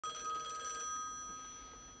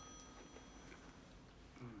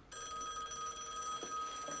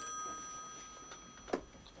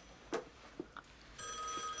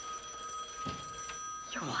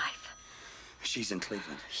She's in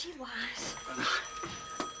Cleveland. She was.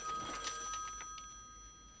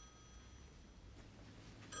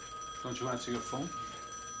 Don't you answer your phone?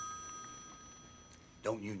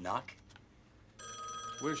 Don't you knock?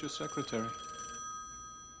 Where's your secretary?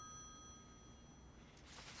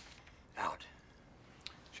 Out.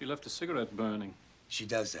 She left a cigarette burning. She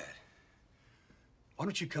does that. Why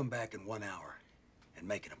don't you come back in 1 hour and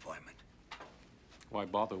make an appointment? Why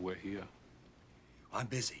bother? We're here. I'm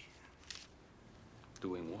busy.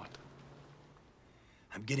 Doing what?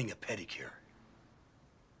 I'm getting a pedicure.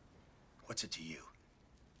 What's it to you?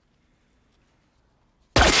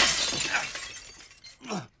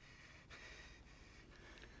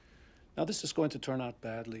 Now, this is going to turn out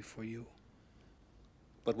badly for you.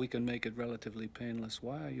 But we can make it relatively painless.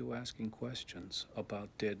 Why are you asking questions about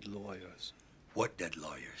dead lawyers? What dead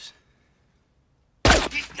lawyers?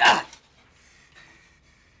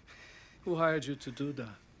 Who hired you to do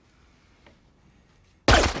that?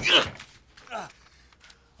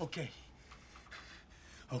 Okay.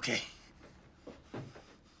 Okay.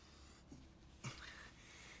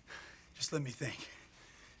 Just let me think.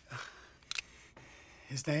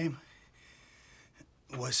 His name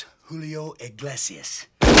was Julio Iglesias.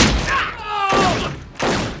 No!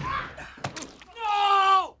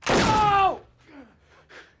 No! No!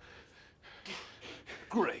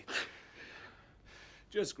 Great.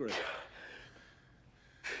 Just great.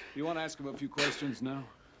 You want to ask him a few questions now?